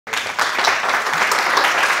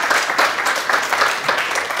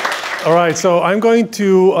All right, so I'm going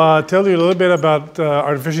to tell you a little bit about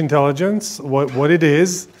artificial intelligence, what it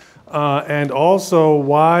is, and also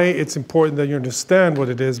why it's important that you understand what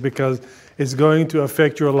it is, because it's going to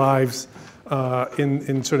affect your lives in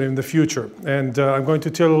the future. And I'm going to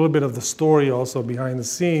tell you a little bit of the story also behind the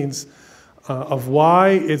scenes of why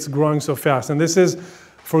it's growing so fast. And this is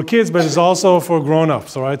for kids, but it's also for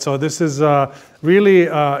grown-ups, all right? So this is really,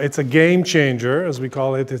 it's a game changer, as we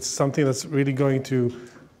call it. It's something that's really going to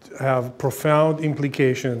have profound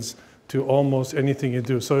implications to almost anything you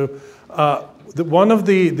do. So one of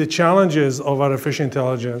the challenges of artificial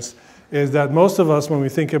intelligence is that most of us, when we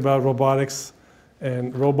think about robotics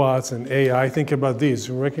and robots and AI, think about these.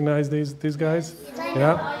 You recognize these guys?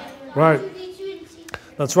 Yeah? Right.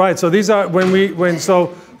 That's right. So these are,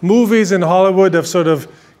 so movies in Hollywood have sort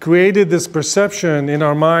of created this perception in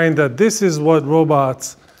our mind that this is what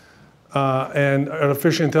robots and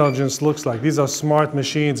artificial intelligence looks like. These are smart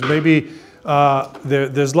machines. Maybe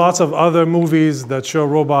there's lots of other movies that show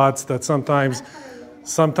robots that sometimes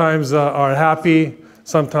are happy,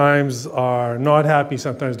 sometimes are not happy,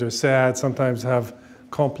 sometimes they're sad, sometimes have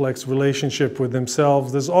complex relationship with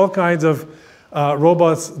themselves. There's all kinds of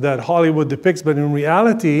robots that Hollywood depicts, but in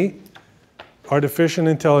reality, artificial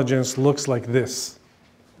intelligence looks like this.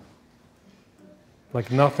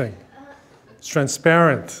 Like nothing. It's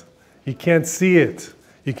transparent. You can't see it.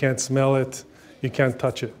 You can't smell it. You can't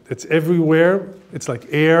touch it. It's everywhere. It's like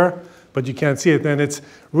air, but you can't see it. And it's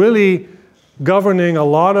really governing a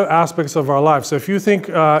lot of aspects of our lives. So if you think,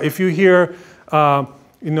 if you hear,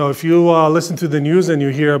 if you listen to the news and you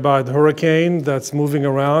hear about the hurricane that's moving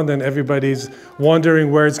around and everybody's wondering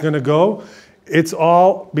where it's going to go, it's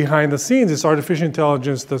all behind the scenes. It's artificial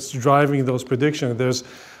intelligence that's driving those predictions. There's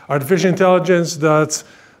artificial intelligence that's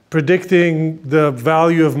predicting the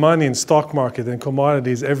value of money in stock market and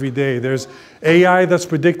commodities every day. There's AI that's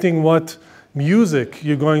predicting what music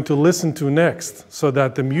you're going to listen to next, so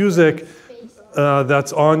that the music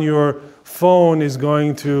that's on your phone is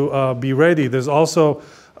going to be ready. There's also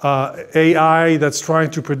AI that's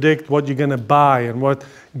trying to predict what you're going to buy and what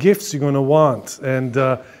gifts you're going to want. And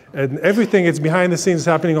everything, it's behind the scenes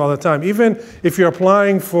happening all the time. Even if you're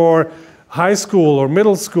applying for high school or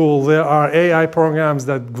middle school, there are AI programs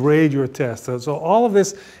that grade your tests. So all of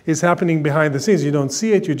this is happening behind the scenes. You don't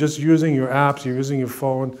see it, you're just using your apps, you're using your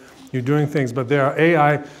phone, you're doing things. But there are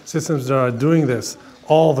AI systems that are doing this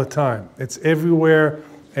all the time. It's everywhere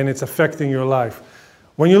and it's affecting your life.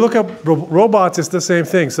 When you look at robots, it's the same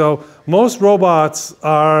thing. So most robots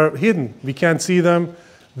are hidden. We can't see them.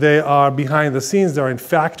 They are behind the scenes. They're in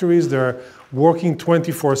factories. They're working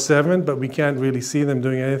 24/7, but we can't really see them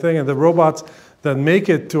doing anything. And the robots that make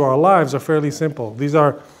it to our lives are fairly simple. These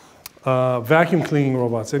are vacuum cleaning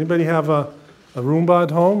robots. Anybody have a Roomba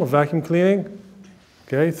at home, a vacuum cleaning?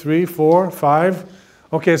 Okay, 3, 4, 5.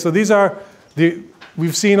 Okay, so these are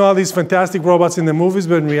we've seen all these fantastic robots in the movies,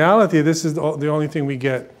 but in reality, this is the only thing we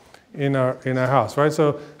get in our house, right?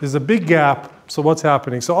 So there's a big gap. So what's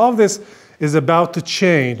happening? So all of this is about to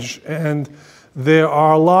change, and there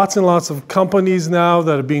are lots and lots of companies now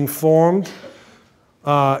that are being formed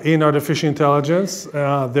in artificial intelligence.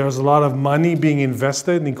 There's a lot of money being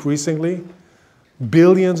invested increasingly,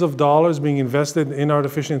 billions of dollars being invested in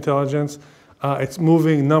artificial intelligence. It's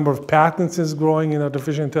moving, number of patents is growing in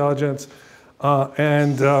artificial intelligence.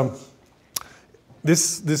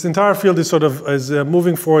 This entire field is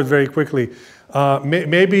moving forward very quickly.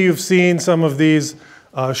 Maybe you've seen some of these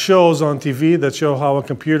shows on TV that show how a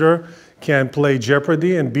computer can play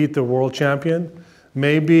Jeopardy and beat the world champion.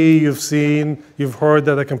 Maybe you've heard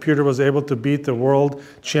that a computer was able to beat the world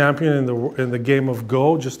champion in the game of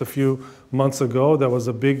Go just a few months ago. That was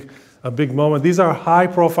a big moment. These are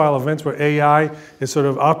high-profile events where AI is sort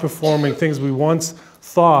of outperforming things we once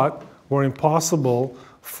thought were impossible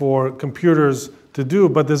for computers to do.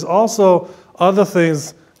 But there's also other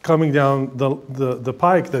things coming down the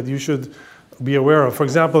pike that you should be aware of. For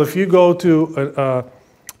example, if you go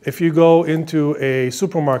into a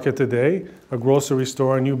supermarket today, a grocery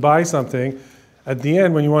store, and you buy something, at the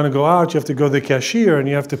end, when you want to go out, you have to go to the cashier and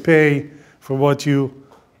you have to pay for what you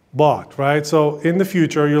bought, right? So in the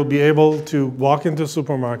future, you'll be able to walk into a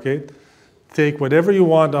supermarket, take whatever you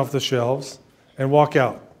want off the shelves, and walk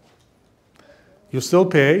out. You'll still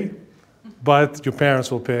pay, but your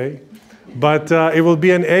parents will pay. But it will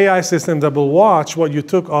be an AI system that will watch what you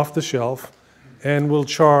took off the shelf and will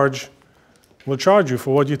charge you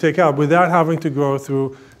for what you take out without having to go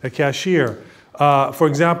through a cashier. For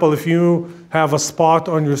example, if you have a spot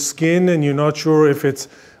on your skin and you're not sure if it's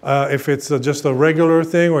just a regular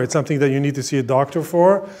thing or it's something that you need to see a doctor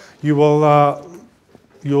for, you will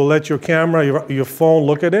you'll let your camera, your phone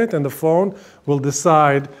look at it, and the phone will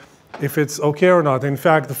decide if it's okay or not. In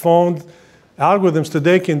fact, the phone algorithms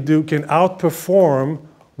today can outperform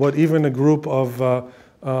what even a group of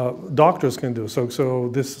doctors can do. So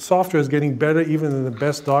this software is getting better even than the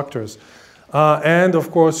best doctors. And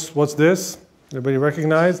of course, what's this? Everybody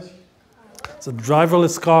recognize? It's a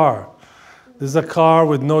driverless car. This is a car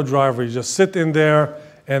with no driver. You just sit in there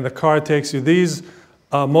and the car takes you. These,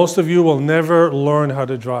 most of you will never learn how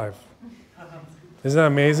to drive. Isn't that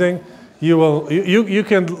amazing? You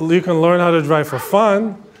can learn how to drive for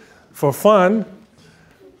fun,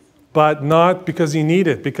 but not because you need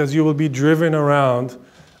it, because you will be driven around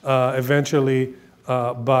eventually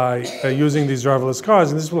by using these driverless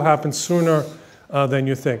cars, and this will happen sooner than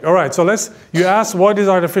you think. All right, so you asked what is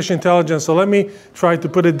artificial intelligence, so let me try to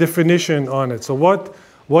put a definition on it. So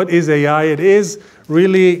what is AI? It is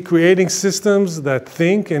really creating systems that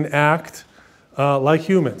think and act like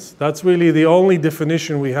humans. That's really the only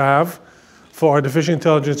definition we have for artificial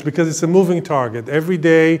intelligence, because it's a moving target. Every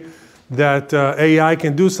day that AI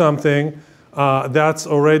can do something, that's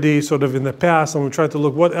already sort of in the past, and we try to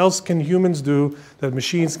look what else can humans do that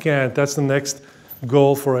machines can't. That's the next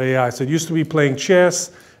goal for AI. So it used to be playing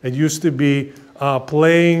chess, it used to be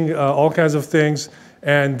playing all kinds of things,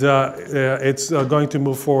 and it's going to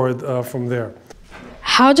move forward from there.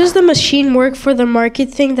 How does the machine work for the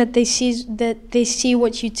market thing that they see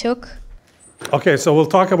what you took? Okay, so we'll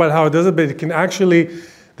talk about how it does it, but it can actually,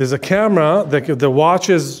 there's a camera that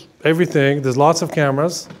watches everything. There's lots of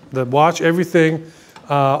cameras that watch everything,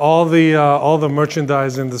 all the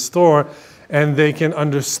merchandise in the store, and they can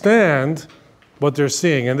understand what they're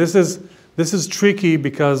seeing. And this is tricky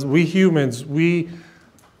because we humans, we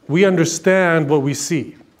understand what we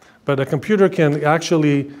see, but a computer can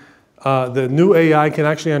actually, the new AI can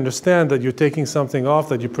actually understand that you're taking something off,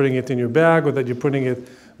 that you're putting it in your bag, or that you're putting it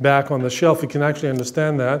back on the shelf. It can actually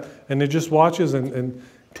understand that, and it just watches and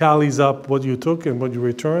tallies up what you took and what you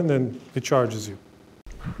returned, and it charges you.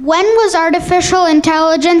 When was artificial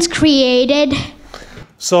intelligence created?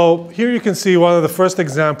 So here you can see one of the first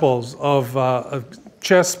examples of a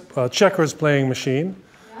checkers playing machine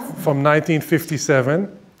from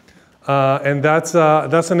 1957, and that's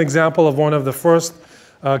an example of one of the first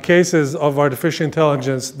cases of artificial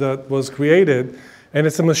intelligence that was created, and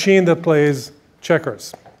it's a machine that plays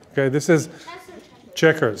checkers. Okay, this is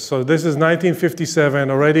checkers. So this is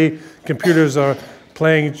 1957. Already computers are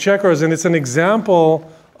playing checkers, and it's an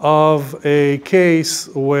example of a case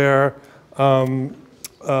where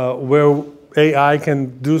AI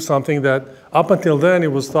can do something that up until then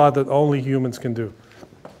it was thought that only humans can do.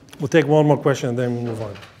 We'll take one more question and then we'll move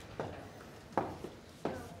on.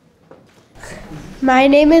 My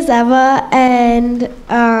name is Eva, and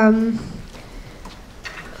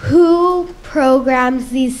who programs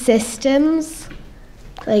these systems?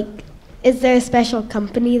 Like, is there a special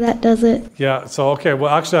company that does it? Yeah, so okay,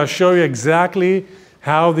 well actually I'll show you exactly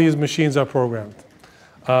how these machines are programmed.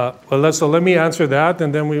 So let me answer that,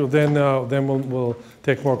 and then we'll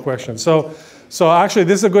take more questions. So actually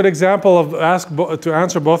this is a good example of to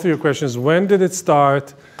answer both of your questions. When did it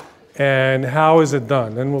start and how is it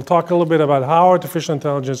done? And we'll talk a little bit about how artificial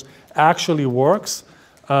intelligence actually works,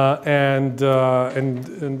 and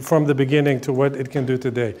from the beginning to what it can do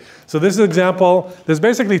today. So this is an example. There's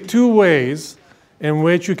basically two ways in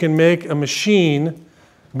which you can make a machine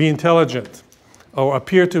be intelligent, or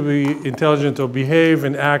appear to be intelligent, or behave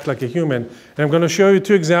and act like a human. And I'm going to show you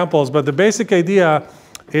two examples, but the basic idea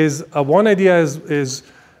is, one idea is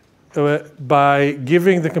by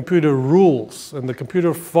giving the computer rules, and the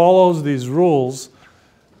computer follows these rules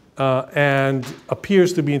and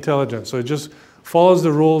appears to be intelligent. So it just follows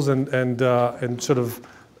the rules and sort of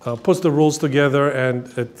puts the rules together, and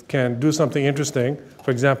it can do something interesting.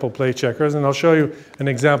 For example, play checkers, and I'll show you an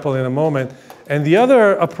example in a moment. And the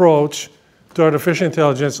other approach to artificial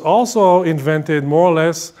intelligence, also invented more or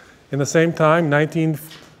less in the same time,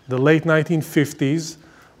 the late 1950s,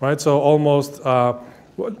 right? So almost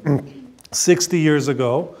 60 years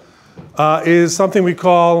ago, is something we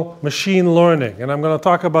call machine learning. And I'm going to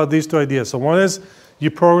talk about these two ideas. So one is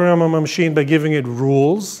you program a machine by giving it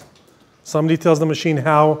rules. Somebody tells the machine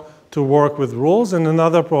how to work with rules. And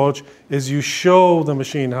another approach is you show the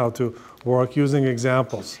machine how to work using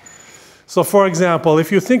examples. So for example,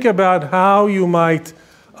 if you think about how you might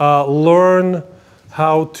learn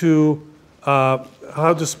how to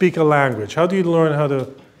speak a language, how do you learn how to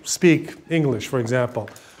speak English, for example?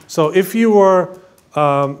 So if you were,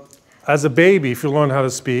 as a baby, if you learn how to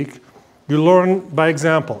speak, you learn by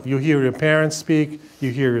example. You hear your parents speak,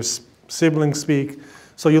 you hear your siblings speak.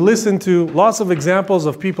 So you listen to lots of examples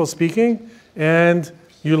of people speaking, and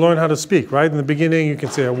you learn how to speak, right? In the beginning, you can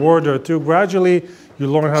say a word or two. Gradually, you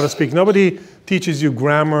learn how to speak. Nobody teaches you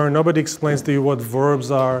grammar. Nobody explains to you what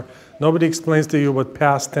verbs are. Nobody explains to you what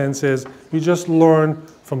past tense is. You just learn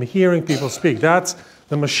from hearing people speak. That's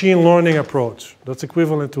the machine learning approach. That's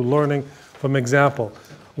equivalent to learning from example.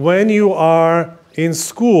 When you are in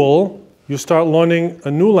school, you start learning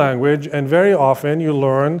a new language, and very often you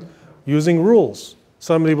learn using rules.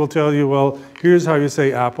 Somebody will tell you, well, here's how you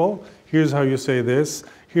say apple. Here's how you say this.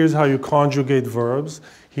 Here's how you conjugate verbs.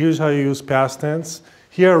 Here's how you use past tense.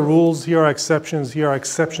 Here are rules. Here are exceptions. Here are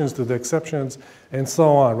exceptions to the exceptions, and so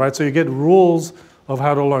on, right? So you get rules of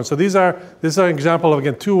how to learn. So this is an example of,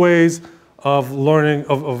 again, two ways of learning,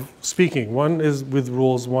 of speaking. One is with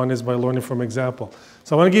rules. One is by learning from example.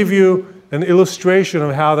 So I want to give you an illustration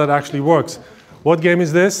of how that actually works. What game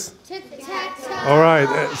is this? Tic Tac Toe. All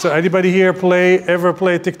right. So anybody here ever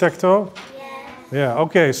play Tic Tac Toe? Yeah,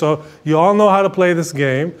 okay, so you all know how to play this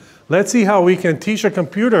game. Let's see how we can teach a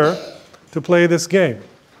computer to play this game.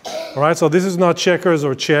 All right, so this is not checkers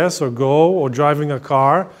or chess or Go or driving a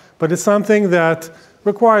car, but it's something that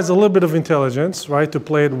requires a little bit of intelligence, right, to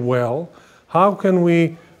play it well. How can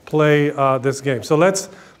we play this game? So let's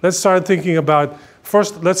start thinking about,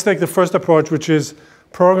 first, let's take the first approach, which is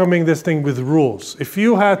programming this thing with rules. If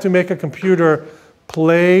you had to make a computer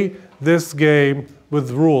play this game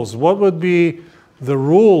with rules, what would be the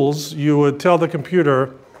rules you would tell the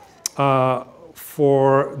computer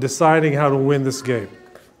for deciding how to win this game?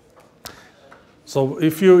 So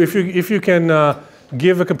if you can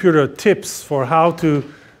give a computer tips for how to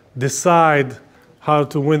decide how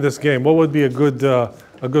to win this game, what would be a good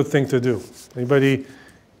thing to do?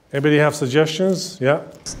 Anybody have suggestions? Yeah.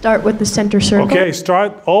 Start with the center circle. Okay,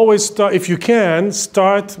 always start, if you can,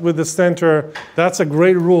 start with the center. That's a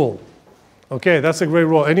great rule. Okay, that's a great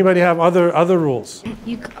rule. Anybody have other rules?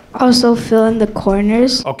 You also fill in the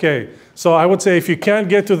corners. Okay, so I would say if you can't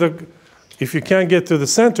get to the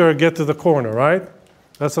center, get to the corner, right?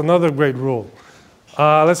 That's another great rule.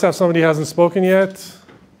 Let's have somebody who hasn't spoken yet.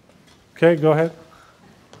 Okay, go ahead.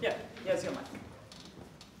 Yeah, yes, you're mine.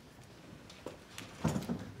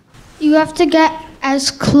 You have to get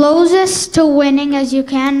as closest to winning as you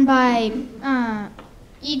can by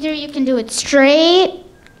either you can do it straight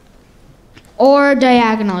or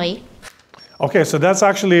diagonally. Okay, so that's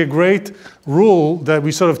actually a great rule that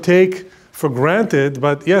we sort of take for granted.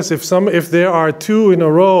 But yes, if there are two in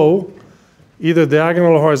a row, either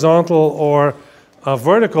diagonal or horizontal or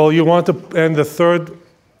vertical, you want to, and the third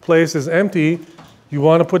place is empty, you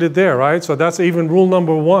want to put it there, right? So that's even rule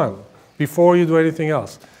number one before you do anything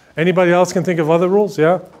else. Anybody else can think of other rules?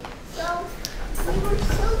 Yeah? So we were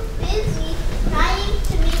so busy trying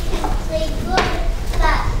to make him play good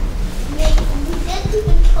that we didn't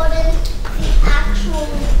even put in the actual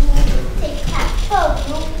rules of tic-tac-toe.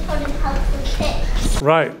 We only put in how to pick.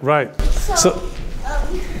 Right. So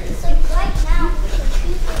right now, the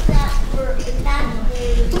people that were in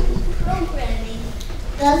programming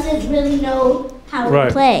doesn't really know how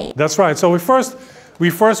to play. That's right. So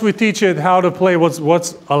we teach it how to play, what's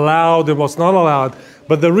allowed and what's not allowed.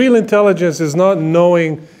 But the real intelligence is not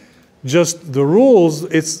knowing just the rules,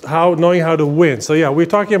 it's knowing how to win. So yeah, we're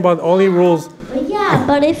talking about only rules. Yeah,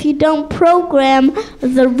 but if you don't program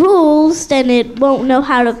the rules, then it won't know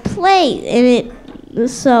how to play, and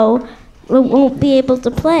so it won't be able to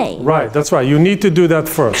play. Right, that's right. You need to do that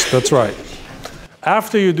first. That's right.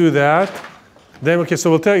 After you do that, then okay. So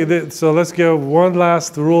we'll tell you. So let's give one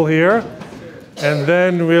last rule here. And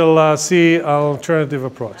then we'll see an alternative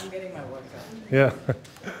approach. I'm getting my work done. Yeah.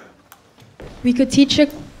 We could teach a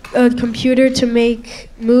computer to make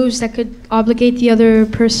moves that could obligate the other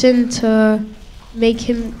person to make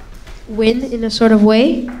him win in a sort of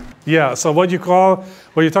way. Yeah, so what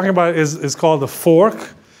you're talking about is called a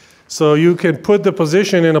fork. So you can put the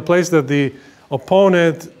position in a place that the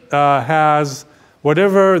opponent has.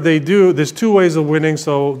 Whatever they do, there's two ways of winning,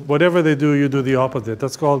 so whatever they do, you do the opposite.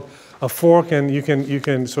 That's called a fork, and you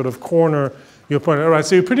can sort of corner your opponent. All right,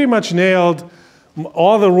 so you pretty much nailed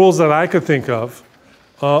all the rules that I could think of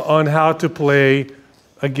on how to play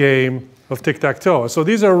a game of tic-tac-toe. So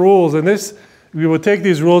these are rules, and we would take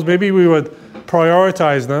these rules, maybe we would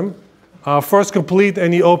prioritize them. First, complete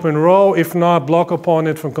any open row. If not, block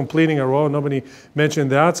opponent from completing a row. Nobody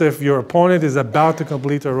mentioned that. So if your opponent is about to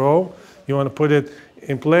complete a row, you want to put it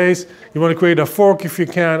in place. You want to create a fork if you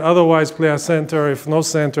can. Otherwise, play a center. If no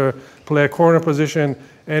center, play a corner position.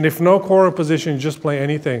 And if no corner position, just play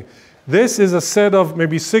anything. This is a set of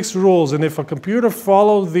maybe 6 rules. And if a computer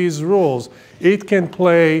follows these rules, it can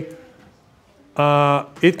play,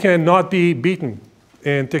 it cannot be beaten.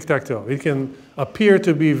 in Tic Tac Toe. It can appear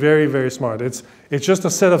to be very, very smart. It's just a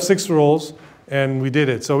set of 6 rules, and we did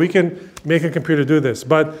it. So we can make a computer do this.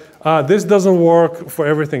 But this doesn't work for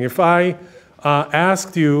everything. If I would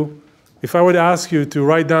ask you to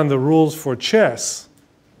write down the rules for chess,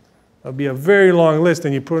 that would be a very long list,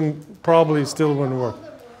 and you probably still wouldn't work.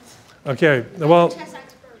 Okay, well,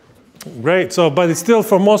 great. So, but it's still,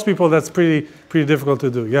 for most people, that's pretty difficult to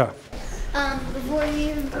do. Yeah. Before you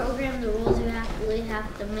even program the rules, you really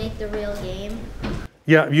have to make the real game.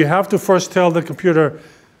 Yeah, you have to first tell the computer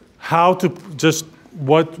how to just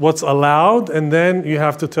what's allowed, and then you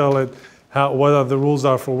have to tell it what are the rules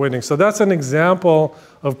are for winning. So that's an example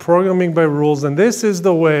of programming by rules, and this is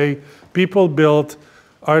the way people built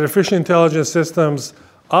artificial intelligence systems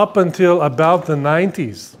up until about the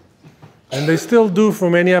 90s. And they still do for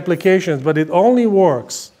many applications, but it only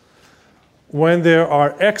works when there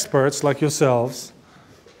are experts like yourselves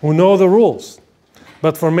who know the rules.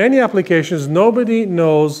 But for many applications, nobody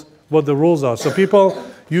knows what the rules are. So people,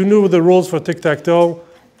 you knew the rules for tic-tac-toe,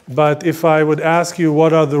 but if I would ask you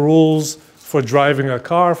what are the rules for driving a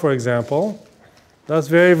car, for example, that's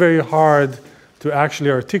very, very hard to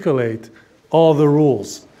actually articulate all the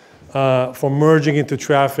rules for merging into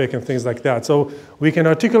traffic and things like that. So we can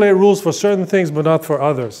articulate rules for certain things, but not for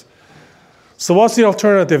others. So what's the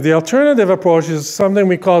alternative? The alternative approach is something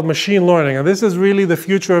we call machine learning. And this is really the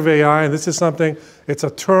future of AI. And this is something, it's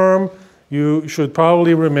a term you should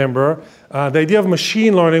probably remember. The idea of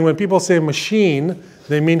machine learning, when people say machine,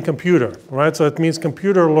 they mean computer, right? So it means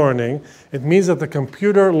computer learning. It means that the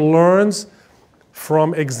computer learns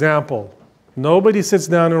from example. Nobody sits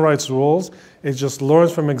down and writes rules. It just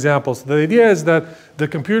learns from examples. The idea is that the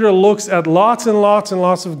computer looks at lots and lots and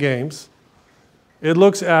lots of games. It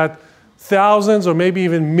looks at thousands or maybe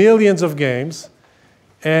even millions of games,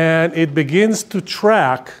 and it begins to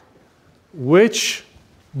track which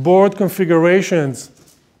board configurations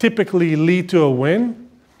typically lead to a win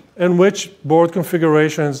and which board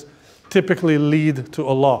configurations typically lead to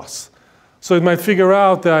a loss. So it might figure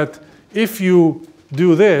out that if you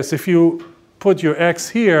do this, if you put your X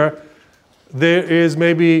here, there is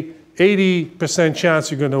maybe 80%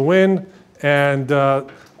 chance you're going to win, and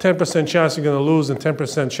 10% chance you're going to lose, and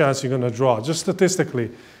 10% chance you're going to draw, just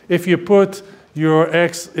statistically. If you put your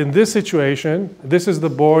X in this situation, this is the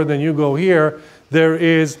board, and you go here, there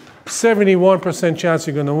is 71% chance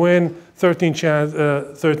you're going to win, 13%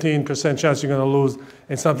 chance you're going to lose,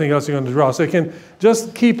 and something else you're going to draw. So you can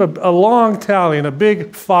just keep a long tally in a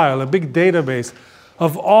big file, a big database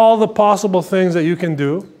of all the possible things that you can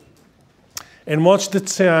do, and watch the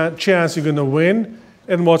chance you're going to win,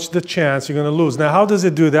 and watch the chance you're going to lose. Now, how does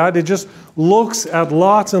it do that? It just looks at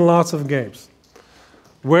lots and lots of games.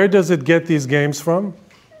 Where does it get these games from?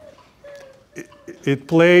 It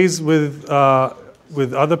plays with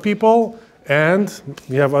other people, and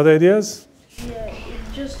you have other ideas? Yeah, it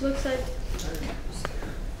just looks at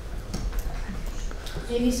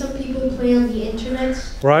maybe some people play on the internet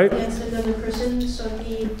right against another person. So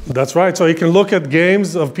that's right. So you can look at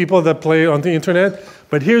games of people that play on the internet.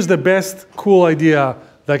 But here's the best cool idea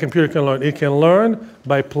that a computer can learn. It can learn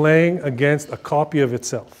by playing against a copy of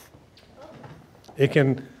itself. It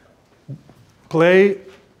can play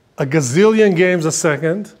a gazillion games a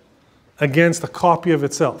second against a copy of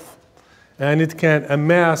itself. And it can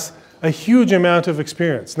amass a huge amount of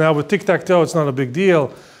experience. Now with tic-tac-toe, it's not a big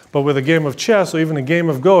deal, but with a game of chess or even a game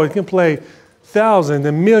of Go, it can play thousands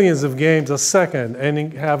and millions of games a second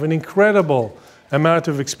and have an incredible amount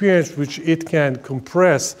of experience which it can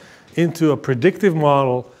compress into a predictive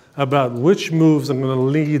model about which moves are going to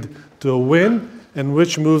lead to a win and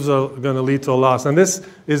which moves are going to lead to a loss. And this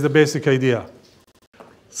is the basic idea.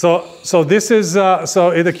 So this is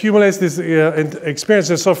so it accumulates these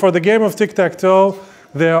experiences. So for the game of tic-tac-toe,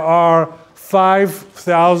 there are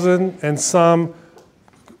 5,000 and some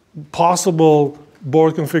possible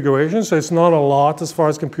board configurations. So it's not a lot as far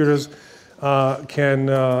as computers can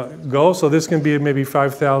go. So this can be maybe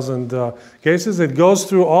 5,000 cases. It goes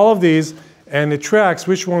through all of these, and it tracks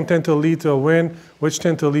which one tend to lead to a win, which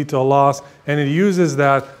tend to lead to a loss, and it uses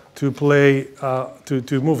that to play,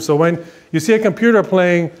 to move. So when you see a computer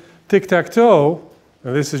playing tic-tac-toe,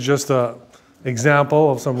 and this is just an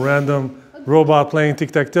example of some random robot playing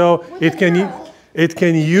tic-tac-toe, it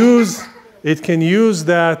can use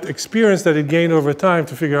that experience that it gained over time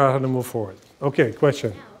to figure out how to move forward. Okay,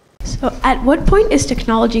 question. So at what point is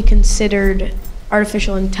technology considered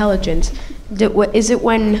artificial intelligence? Is it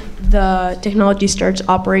when the technology starts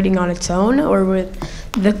operating on its own, or when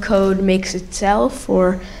the code makes itself,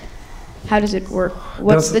 or how does it work?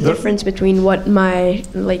 What's the difference between what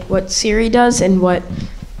Siri does and what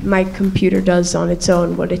my computer does on its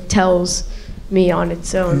own, what it tells me on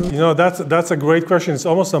its own? You know, that's a great question. It's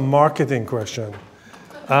almost a marketing question.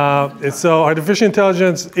 So artificial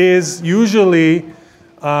intelligence is usually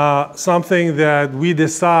something that we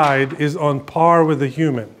decide is on par with the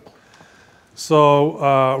human.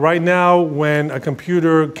 So right now, when a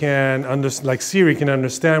computer can like Siri can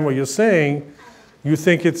understand what you're saying, you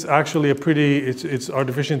think it's actually it's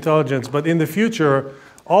artificial intelligence. But in the future,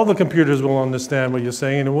 all the computers will understand what you're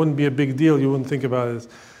saying, and it wouldn't be a big deal. You wouldn't think about it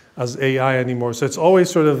as AI anymore. So it's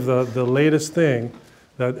always sort of the latest thing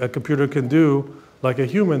that a computer can do, like a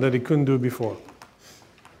human, that it couldn't do before.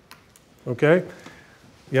 Okay?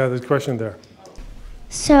 Yeah, there's a question there.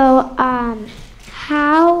 So,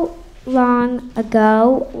 how long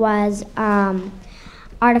ago was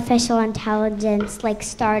artificial intelligence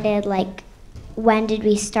started? Like, when did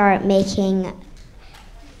we start making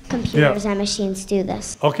computers and machines do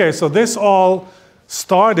this? Okay, so this all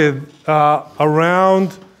started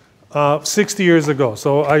around 60 years ago.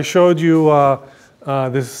 So I showed you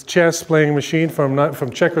this chess playing machine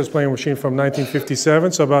from checkers playing machine from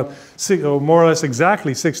 1957, so about more or less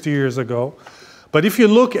exactly 60 years ago. But if you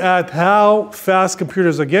look at how fast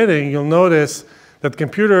computers are getting, you'll notice that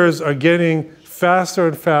computers are getting faster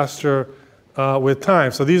and faster with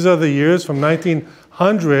time. So these are the years from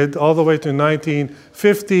 1900 all the way to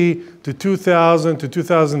 1950 to 2000 to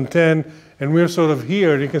 2010, and we're sort of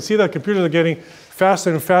here. You can see that computers are getting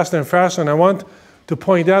faster and faster and faster, and I want to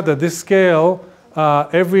point out that this scale,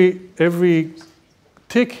 every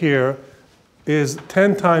tick here is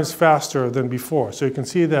 10 times faster than before. So you can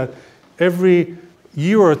see that every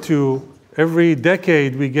year or two, every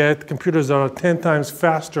decade, we get computers that are 10 times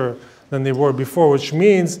faster than they were before, which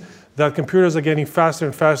means that computers are getting faster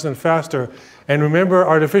and faster and faster. And remember,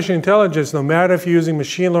 artificial intelligence, no matter if you're using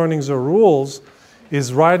machine learning or rules,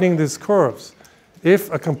 is riding these curves. If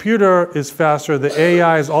a computer is faster, the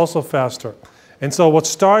AI is also faster. And so what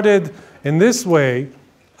started in this way,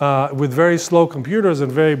 with very slow computers and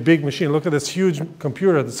very big machine, look at this huge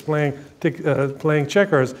computer that's playing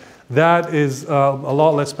checkers, that is a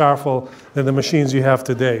lot less powerful than the machines you have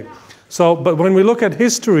today. So, but when we look at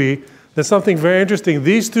history, there's something very interesting.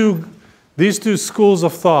 These two schools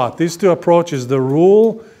of thought, these two approaches, the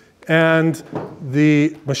rule and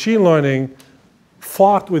the machine learning,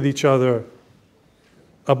 fought with each other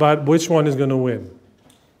about which one is going to win.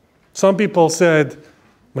 Some people said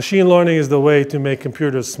machine learning is the way to make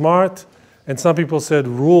computers smart, and some people said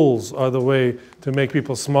rules are the way to make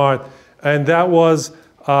people smart. And that was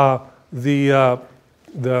the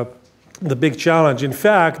big challenge. In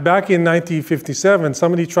fact, back in 1957,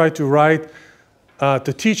 somebody tried to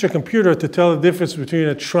teach a computer to tell the difference between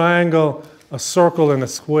a triangle, a circle, and a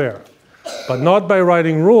square. But not by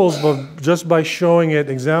writing rules, but just by showing it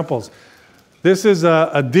examples. This is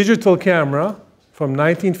a digital camera from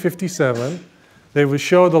 1957. They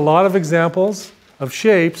showed a lot of examples of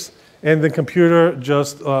shapes, and the computer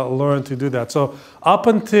just learned to do that. So up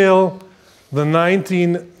until the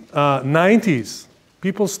 1990s,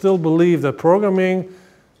 people still believe that programming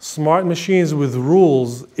smart machines with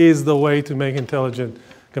rules is the way to make intelligent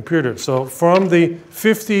computers. So from the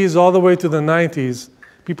 50s all the way to the 90s,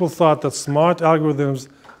 people thought that smart algorithms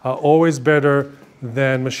are always better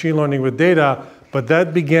than machine learning with data, but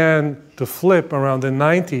that began to flip around the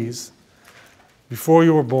 90s, before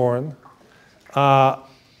you were born, and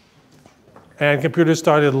computers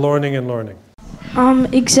started learning and learning.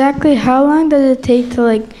 Exactly how long does it take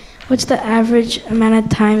to what's the average amount of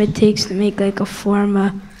time it takes to make a form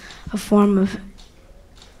of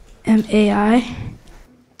AI?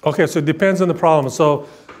 Okay, so it depends on the problem. So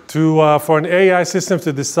for an AI system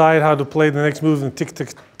to decide how to play the next move in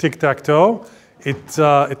Tic Tac Toe, it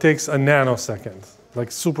takes a nanosecond,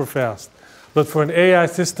 super fast. But for an AI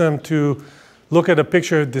system to look at a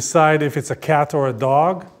picture, decide if it's a cat or a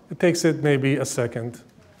dog, it takes it maybe a second,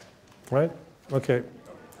 right? Okay.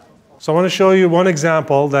 So I want to show you one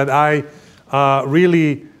example that I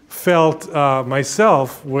really felt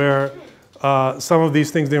myself where some of these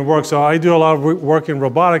things didn't work. So I do a lot of work in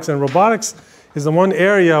robotics, and robotics is the one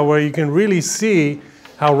area where you can really see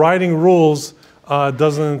how writing rules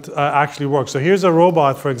doesn't actually work. So here's a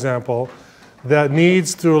robot, for example, that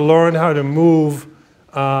needs to learn how to move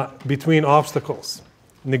between obstacles,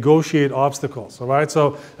 negotiate obstacles, all right?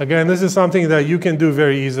 So again, this is something that you can do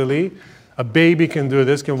very easily. A baby can do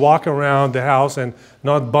this, can walk around the house and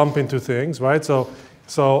not bump into things, right?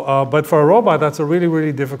 But for a robot, that's a really,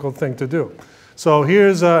 really difficult thing to do. So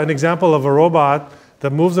here's an example of a robot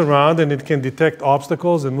that moves around, and it can detect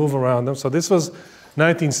obstacles and move around them. So this was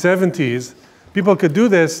 1970s. People could do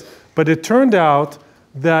this, but it turned out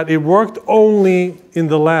that it worked only in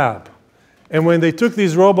the lab. And when they took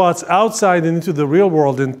these robots outside and into the real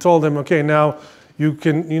world and told them, okay, now you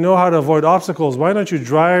know how to avoid obstacles, why don't you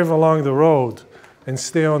drive along the road and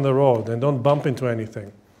stay on the road and don't bump into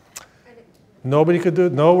anything? Nobody could do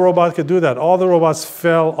it. No robot could do that. All the robots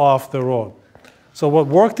fell off the road. So what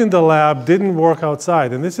worked in the lab didn't work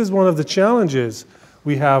outside. And this is one of the challenges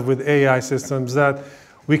we have with AI systems, that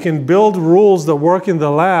we can build rules that work in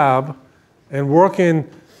the lab and work in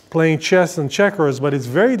playing chess and checkers, but it's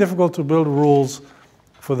very difficult to build rules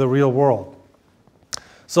for the real world.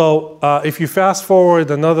 So if you fast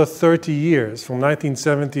forward another 30 years, from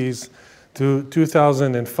 1970s to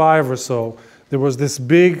 2005 or so, there was this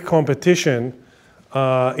big competition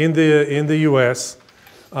in the US,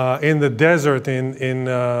 in the desert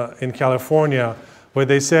in California, where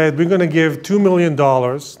they said, we're going to give $2 million,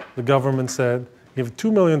 the government said, give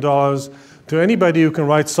 $2 million to anybody who can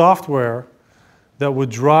write software that would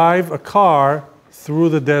drive a car through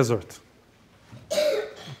the desert.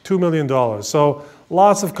 $2 million. So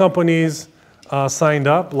lots of companies signed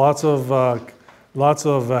up, lots of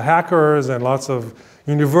hackers and lots of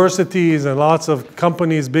universities and lots of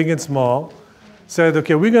companies, big and small, said,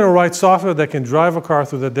 okay, we're going to write software that can drive a car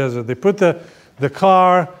through the desert. They put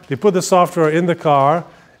the software in the car,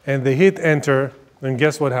 and they hit enter, and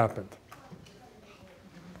guess what happened?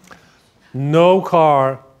 No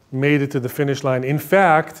car made it to the finish line. In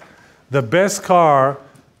fact, the best car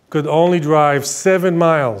could only drive 7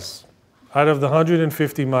 miles out of the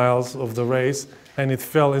 150 miles of the race, and it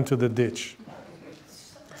fell into the ditch.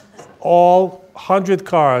 All 100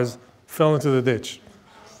 cars fell into the ditch.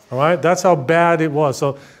 All right? That's how bad it was.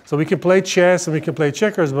 So we can play chess and we can play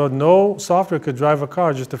checkers, but no software could drive a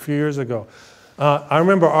car just a few years ago. I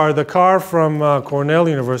remember the car from Cornell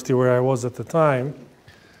University, where I was at the time,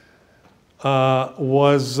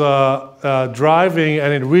 was driving,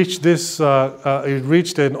 and it reached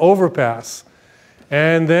an overpass,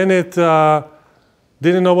 and then it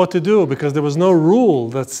didn't know what to do because there was no rule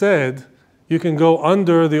that said you can go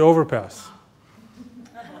under the overpass.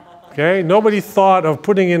 Okay? Nobody thought of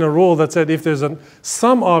putting in a rule that said if there's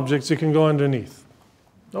some objects you can go underneath.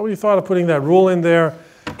 Nobody thought of putting that rule in there,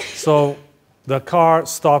 so the car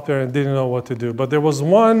stopped there and didn't know what to do. But there was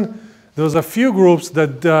a few groups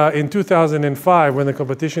that in 2005, when the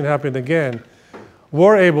competition happened again,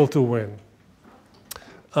 were able to win.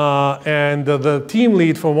 And the team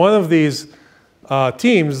lead for one of these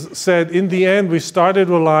teams said, in the end, we started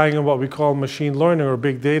relying on what we call machine learning or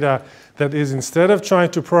big data. That is, instead of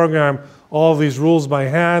trying to program all these rules by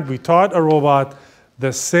hand, we taught a robot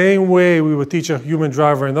the same way we would teach a human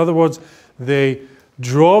driver. In other words, they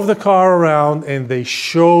drove the car around and they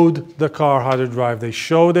showed the car how to drive. They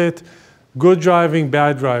showed it, good driving,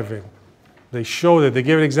 bad driving. They showed it. They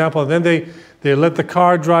gave an example, and then they let the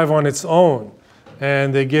car drive on its own.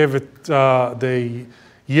 And they gave it, they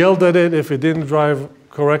yelled at it if it didn't drive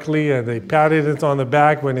correctly, and they patted it on the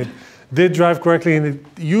back when it did drive correctly, and it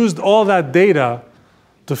used all that data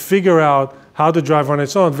to figure out how to drive on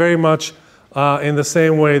its own, very much in the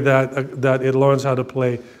same way that it learns how to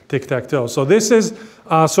play Tic Tac Toe. So this is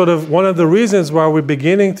sort of one of the reasons why we're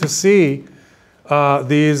beginning to see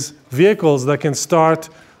these vehicles that can start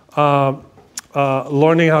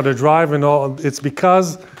learning how to drive and all. It's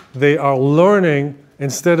because they are learning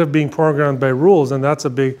instead of being programmed by rules, and that's a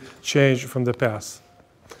big change from the past.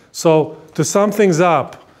 So to sum things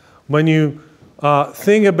up, when you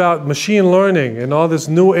think about machine learning and all this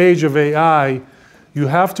new age of AI, you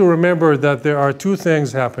have to remember that there are two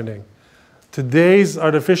things happening. Today's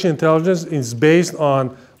artificial intelligence is based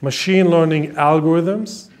on machine learning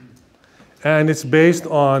algorithms, and it's based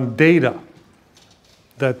on data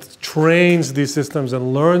that trains these systems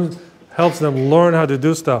and helps them learn how to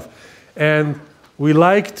do stuff. And we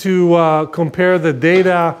like to compare the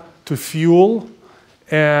data to fuel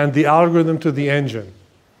and the algorithm to the engine.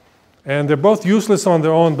 And they're both useless on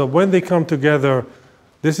their own, but when they come together,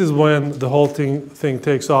 this is when the whole thing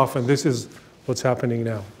takes off, and this is what's happening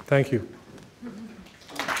now. Thank you.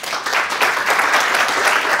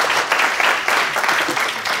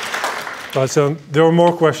 So there were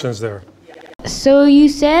more questions there. So you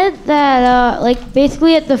said that, like,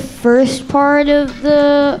 basically at the first part of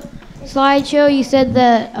the slideshow, you said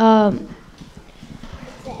that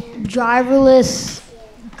driverless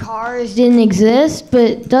cars didn't exist,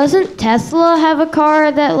 but doesn't Tesla have a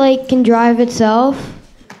car that, like, can drive itself?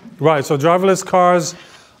 Right, so driverless cars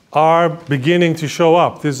are beginning to show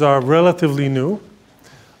up. These are relatively new,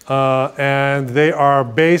 and they are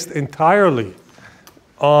based entirely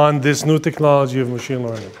on this new technology of machine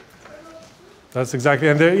learning. That's exactly,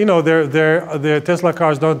 and their Tesla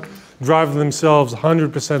cars don't drive themselves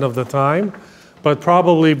 100% of the time, but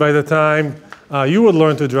probably by the time you would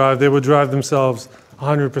learn to drive, they would drive themselves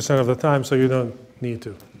 100% of the time, so you don't need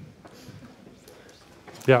to.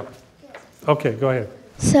 Yeah. Okay, go ahead.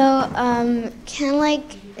 So, can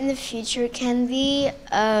like in the future, can the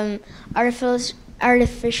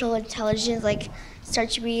artificial intelligence like start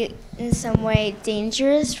to be in some way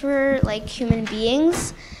dangerous for like human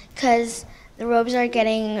beings? Because the robots are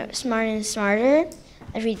getting smarter and smarter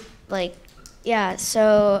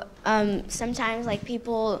so sometimes like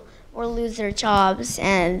people will lose their jobs,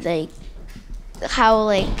 and how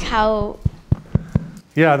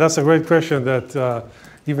Yeah, that's a great question that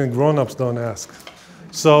even grown-ups don't ask.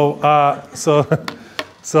 So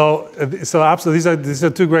absolutely, these are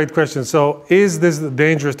two great questions. So, is this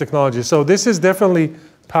dangerous technology? So, this is definitely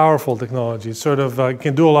powerful technology. Sort of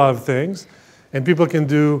can do a lot of things, and people can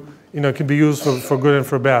do, can be used for good and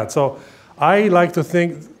for bad. So, I like to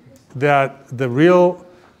think that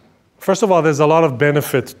first of all, there's a lot of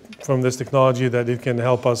benefit from this technology, that it can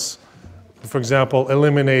help us, for example,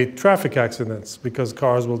 eliminate traffic accidents because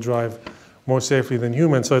cars will drive more safely than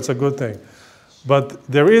humans, so it's a good thing. But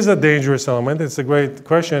there is a dangerous element. It's a great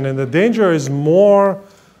question, and the danger is more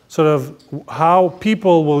sort of how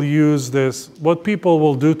people will use this, what people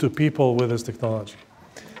will do to people with this technology.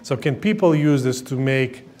 So can people use this to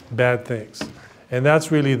make bad things? And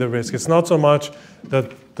that's really the risk. It's not so much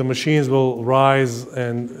that the machines will rise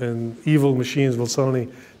and evil machines will suddenly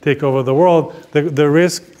take over the world. The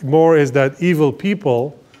risk more is that evil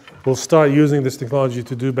people will start using this technology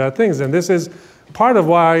to do bad things. And this is part of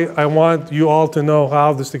why I want you all to know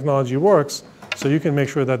how this technology works, so you can make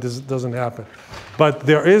sure that this doesn't happen. But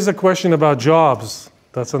there is a question about jobs.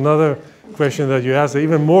 That's another question that you asked, an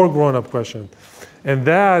even more grown-up question. And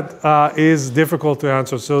that is difficult to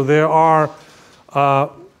answer. So there are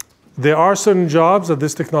certain jobs that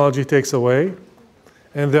this technology takes away,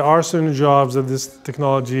 and there are certain jobs that this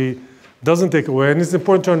technology doesn't take away. And it's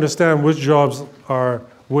important to understand which jobs are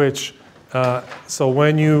which. So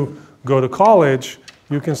when you go to college,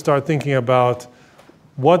 you can start thinking about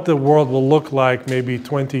what the world will look like maybe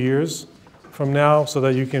 20 years from now, so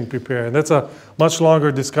that you can prepare. And that's a much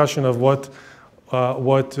longer discussion of what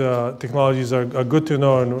technologies are good to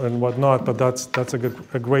know and what not, but that's a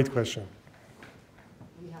great question.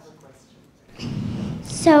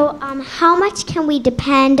 So how much can we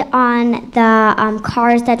depend on the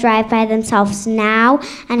cars that drive by themselves now,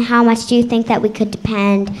 and how much do you think that we could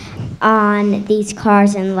depend on these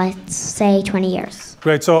cars in, let's say, 20 years?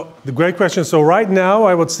 Great. So the great question. So right now,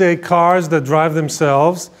 I would say cars that drive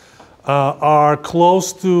themselves are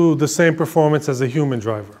close to the same performance as a human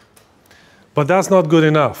driver. But that's not good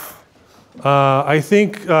enough. I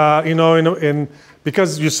think,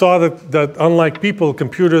 because you saw that unlike people,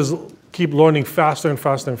 computers keep learning faster and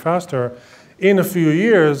faster and faster. In a few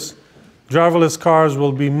years, driverless cars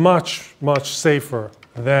will be much, much safer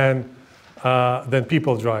than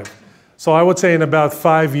people drive. So I would say in about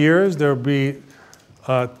 5 years, there will be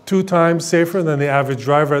 2 times safer than the average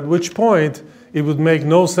driver, at which point it would make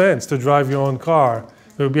no sense to drive your own car.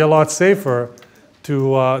 It would be a lot safer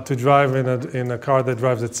to drive in a car that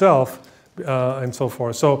drives itself, and so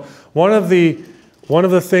forth. So one of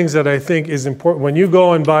the things that I think is important, when you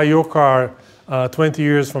go and buy your car 20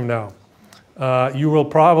 years from now, you will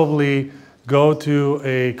probably go to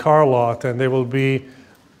a car lot, and there will be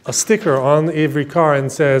a sticker on every car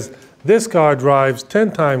and says, this car drives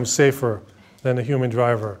 10 times safer than a human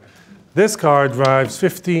driver. This car drives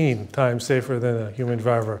 15 times safer than a human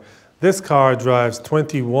driver. This car drives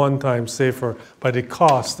 21 times safer, but it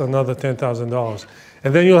costs another $10,000.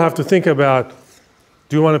 And then you'll have to think about,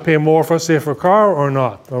 do you want to pay more for a safer car or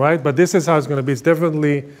not? All right? But this is how it's going to be. It's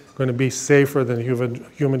definitely going to be safer than a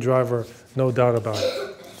human driver, no doubt about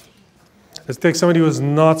it. Let's take somebody who has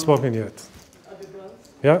not spoken yet.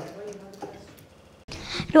 Yeah?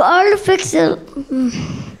 Do artificial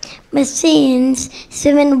machines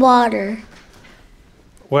swim in water?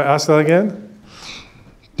 Well, ask that again.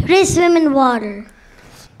 Do they swim in water?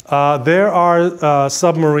 There are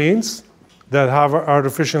submarines that have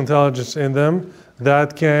artificial intelligence in them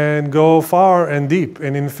that can go far and deep.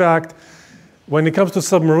 And in fact, when it comes to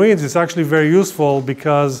submarines, it's actually very useful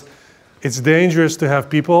because it's dangerous to have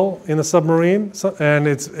people in a submarine,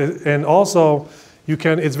 and also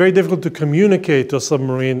it's very difficult to communicate to a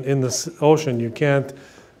submarine in the ocean.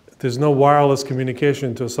 There's no wireless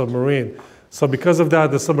communication to a submarine. So because of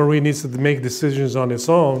that, the submarine needs to make decisions on its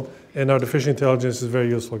own, and artificial intelligence is very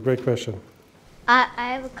useful. Great question. I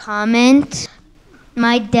have a comment.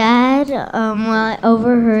 My dad, I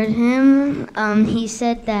overheard him. He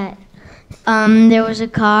said that There was a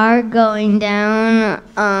car going down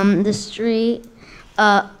the street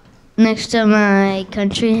next to my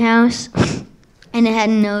country house, and it had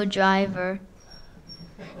no driver.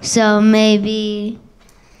 So maybe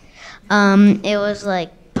it was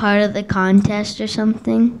like part of the contest or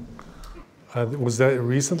something. Was that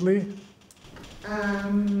recently?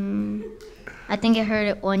 I think I heard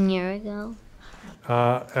it 1 year ago.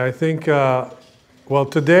 I think, well,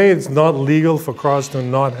 today it's not legal for cars to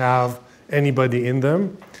not have anybody in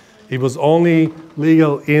them. It was only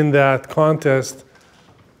legal in that contest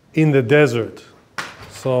in the desert.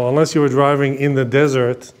 So unless you were driving in the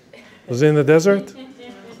desert, was it in the desert?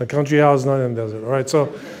 The country house is not in the desert. All right,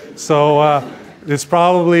 so it's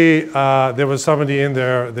probably, there was somebody in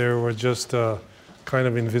there, they were just kind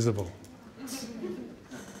of invisible.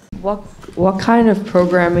 What kind of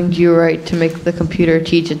programming do you write to make the computer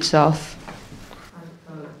teach itself?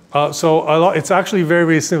 It's actually very,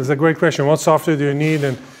 very simple. It's a great question. What software do you need?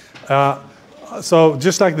 And so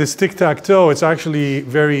just like this Tic Tac Toe, it's actually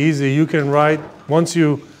very easy. You can write once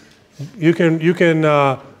you can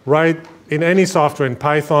write in any software, in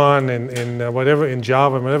Python, in whatever, in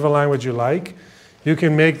Java, whatever language you like. You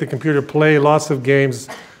can make the computer play lots of games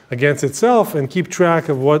against itself and keep track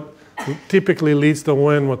of what typically leads to a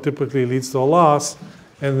win, what typically leads to a loss,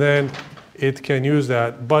 and then it can use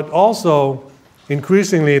that. But also,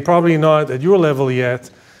 increasingly, probably not at your level yet,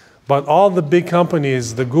 but all the big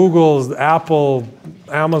companies, the Googles, Apple,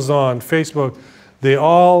 Amazon, Facebook, they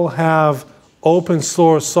all have open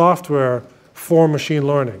source software for machine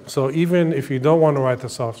learning. So even if you don't want to write the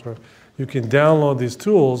software, you can download these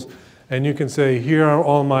tools and you can say, here are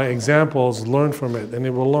all my examples, learn from it, and it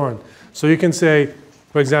will learn. So you can say,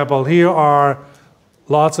 for example, here are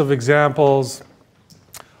lots of examples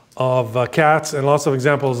of cats and lots of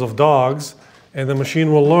examples of dogs, and the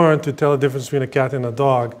machine will learn to tell the difference between a cat and a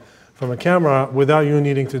dog from a camera without you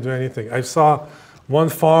needing to do anything. I saw one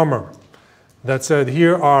farmer that said,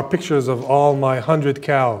 here are pictures of all my 100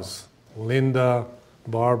 cows, Linda,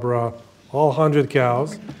 Barbara, all 100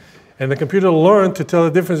 cows, and the computer learned to tell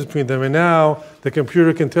the difference between them, and now the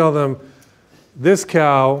computer can tell them, this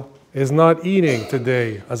cow is not eating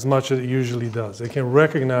today as much as it usually does. It can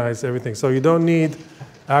recognize everything. So you don't need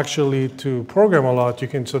actually to program a lot. You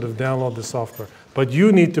can sort of download the software. But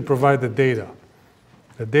you need to provide the data.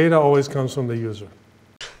 The data always comes from the user.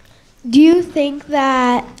 Do you think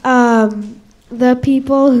that the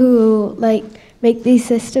people who make these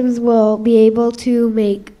systems will be able to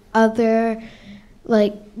make other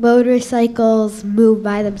motorcycles move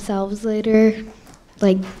by themselves later?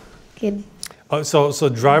 So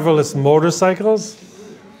driverless motorcycles?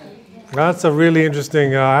 That's a really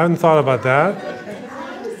interesting, I hadn't thought about that.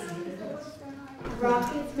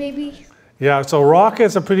 Rockets, maybe? Yeah, so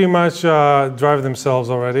rockets are pretty much drive themselves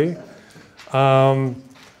already.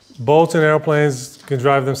 Boats and airplanes can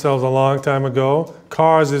drive themselves a long time ago.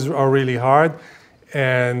 Cars are really hard.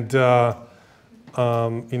 And,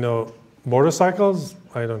 motorcycles?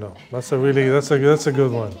 I don't know. That's a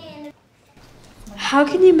good one. How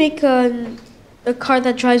can you make a car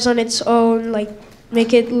that drives on its own,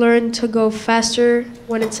 make it learn to go faster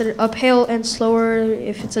when it's an uphill and slower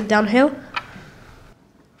if it's a downhill?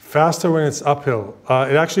 Faster when it's uphill.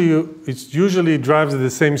 It usually drives at the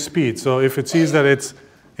same speed. So if it sees that it's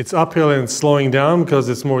uphill and it's slowing down because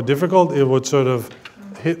it's more difficult, it would sort of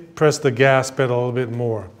press the gas pedal a little bit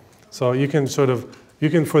more. So you can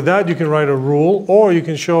for that you can write a rule, or you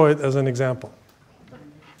can show it as an example.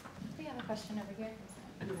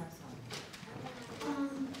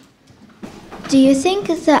 Do you think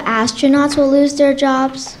the astronauts will lose their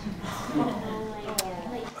jobs?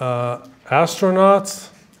 Astronauts?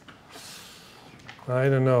 I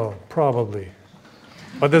don't know, probably.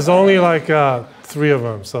 But there's only 3 of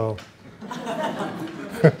them, so.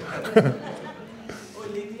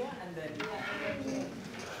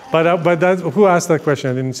 But who asked that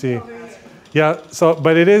question? I didn't see. Yeah,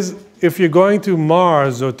 but it is, if you're going to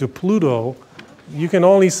Mars or to Pluto, you can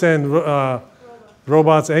only send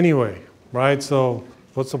robots anyway. Right? So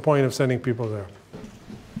what's the point of sending people there?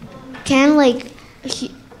 Can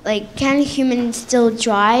can humans still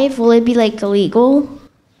drive? Will it be illegal?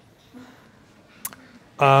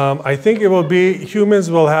 I think it will be, humans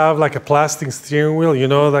will have a plastic steering wheel,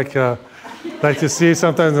 like you see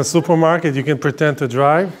sometimes in the supermarket, you can pretend to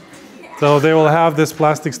drive. So they will have this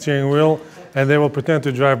plastic steering wheel and they will pretend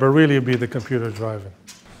to drive, but really it'll be the computer driving.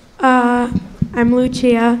 I'm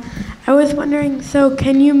Lucia. I was wondering, so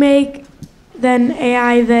can you make then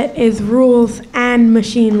AI that is rules and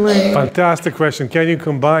machine learning? Fantastic question. Can you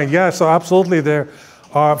combine? Yeah, so absolutely there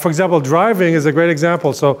are, for example, driving is a great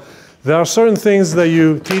example. So There are certain things that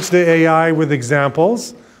you teach the AI with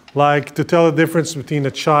examples, like to tell the difference between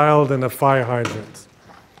a child and a fire hydrant.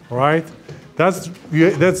 All right? That's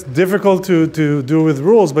difficult to do with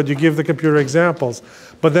rules, but you give the computer examples.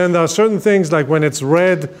 But then there are certain things like when it's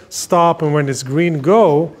red, stop, and when it's green,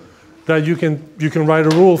 go, that you can write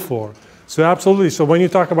a rule for. So absolutely. So when you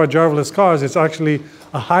talk about driverless cars, it's actually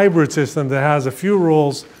a hybrid system that has a few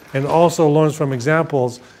rules and also learns from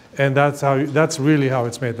examples, and that's really how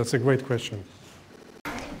it's made. That's a great question.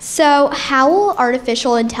 So how will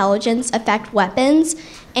artificial intelligence affect weapons?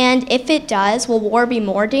 And if it does, will war be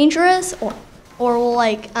more dangerous, or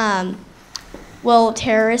will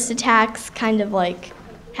terrorist attacks kind of like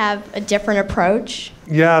have a different approach?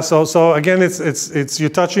 Yeah. So again, it's you're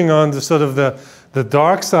touching on the sort of the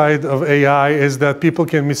dark side of AI is that people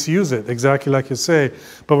can misuse it, exactly like you say.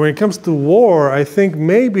 But when it comes to war, I think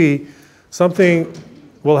maybe something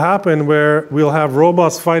will happen where we'll have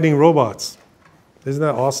robots fighting robots. Isn't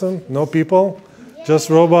that awesome? No people, just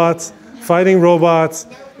robots fighting robots,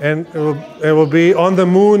 and it will be on the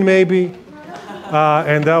moon maybe,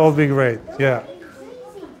 and that will be great. Yeah.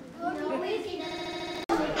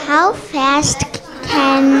 How fast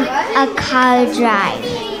can a car drive?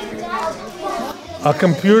 A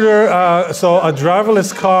computer, so a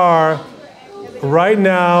driverless car right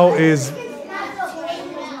now is...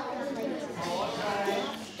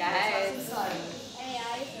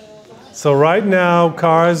 So right now,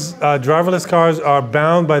 driverless cars are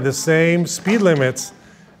bound by the same speed limits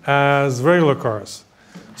as regular cars.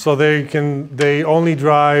 So they only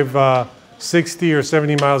drive 60 or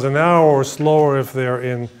 70 miles an hour or slower if they're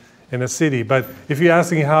in a city. But if you're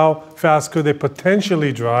asking how fast could they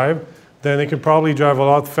potentially drive, then they could probably drive a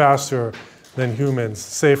lot faster than humans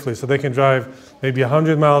safely. So they can drive maybe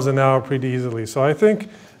 100 miles an hour pretty easily. So I think,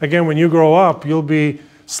 again, when you grow up, you'll be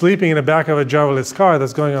sleeping in the back of a driverless car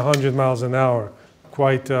that's going 100 miles an hour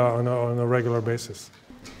quite on a regular basis.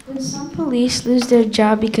 Would some police lose their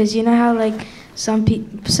job because you know how like some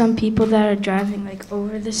people that are driving like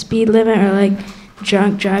over the speed limit or like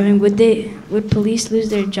drunk driving, would police lose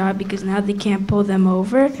their job because now they can't pull them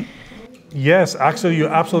over? Yes, actually,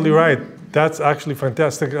 you're absolutely right. That's actually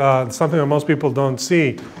fantastic. Something that most people don't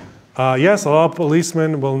see. Yes, a lot of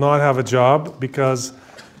policemen will not have a job because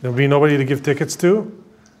there'll be nobody to give tickets to,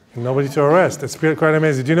 and nobody to arrest. It's quite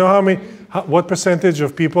amazing. Do you know what percentage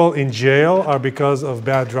of people in jail are because of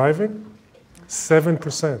bad driving?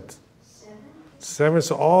 7%. 7.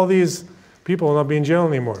 So all these people will not be in jail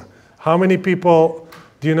anymore. How many people,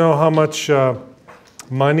 do you know how much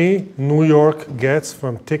money New York gets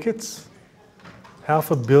from tickets?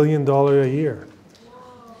 $500 million a year.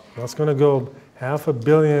 That's going to go $500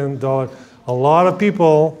 million. A lot of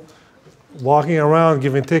people walking around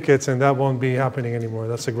giving tickets, and that won't be happening anymore.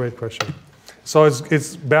 That's a great question. So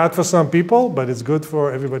it's bad for some people, but it's good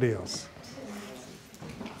for everybody else.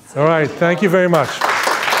 All right, thank you very much.